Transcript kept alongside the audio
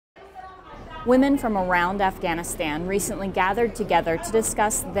Women from around Afghanistan recently gathered together to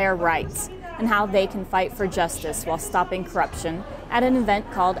discuss their rights and how they can fight for justice while stopping corruption at an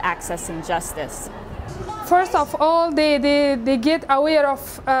event called Accessing Justice. First of all, they get aware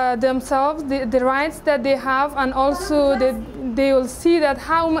of themselves, the rights that they have, and also they will see that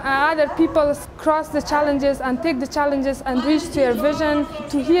how other people cross the challenges and take the challenges and reach their vision,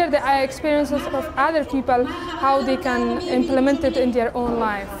 to hear the experiences of other people, how they can implement it in their own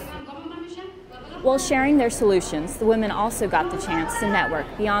life. While sharing their solutions, the women also got the chance to network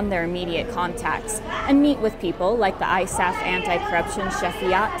beyond their immediate contacts and meet with people like the ISAF anti-corruption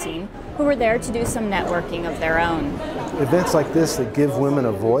Shafiat team, who were there to do some networking of their own. Events like this that give women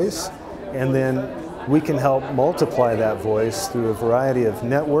a voice, and then we can help multiply that voice through a variety of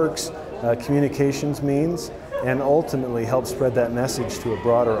networks, communications means, and ultimately help spread that message to a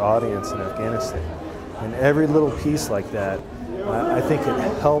broader audience in Afghanistan. And every little piece like that, I think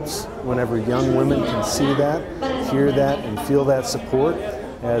it helps whenever young women can see that, hear that, and feel that support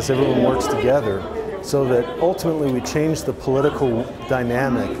as everyone works together, so that ultimately we change the political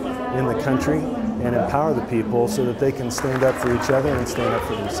dynamic in the country and empower the people so that they can stand up for each other and stand up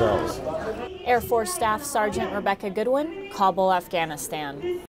for themselves. Air Force Staff Sgt. Rebecca Goodwin, Kabul, Afghanistan.